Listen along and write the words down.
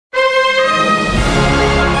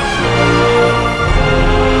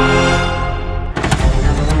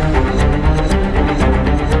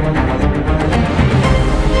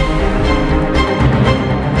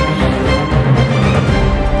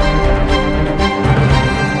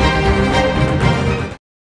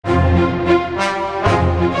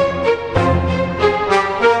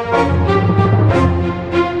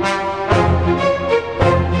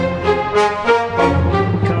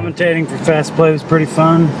Fast play was pretty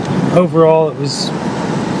fun. Overall,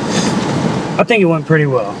 I think it went pretty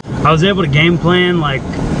well. I was able to game plan like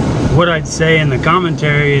what I'd say in the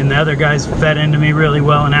commentary, and the other guys fed into me really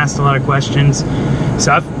well and asked a lot of questions.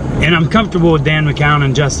 So I'm comfortable with Dan McCown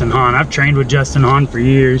and Justin Hahn. I've trained with Justin Hahn for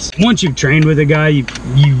years. Once you've trained with a guy,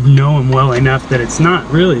 you know him well enough that it's not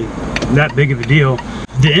really that big of a deal.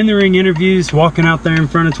 The in-the-ring interviews, walking out there in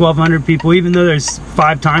front of 1,200 people, even though there's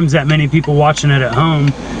 5 times that many people watching it at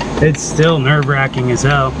home, it's still nerve-wracking as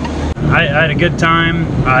hell. I had a good time.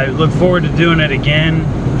 I look forward to doing it again.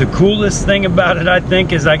 The coolest thing about it, I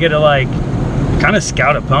think, is I get to like kind of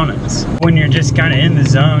scout opponents. When you're just kind of in the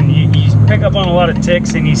zone, you pick up on a lot of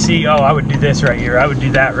ticks and you see, oh, I would do this right here, I would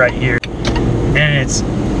do that right here. And it's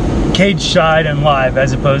cage side and live,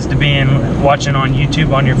 as opposed to watching on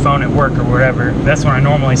YouTube on your phone at work or whatever. That's when I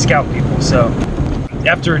normally scout people. So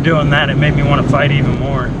after doing that, it made me want to fight even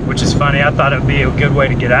more, which is funny. I thought it would be a good way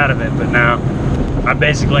to get out of it, but now I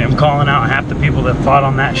basically am calling out half the people that fought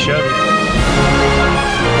on that show.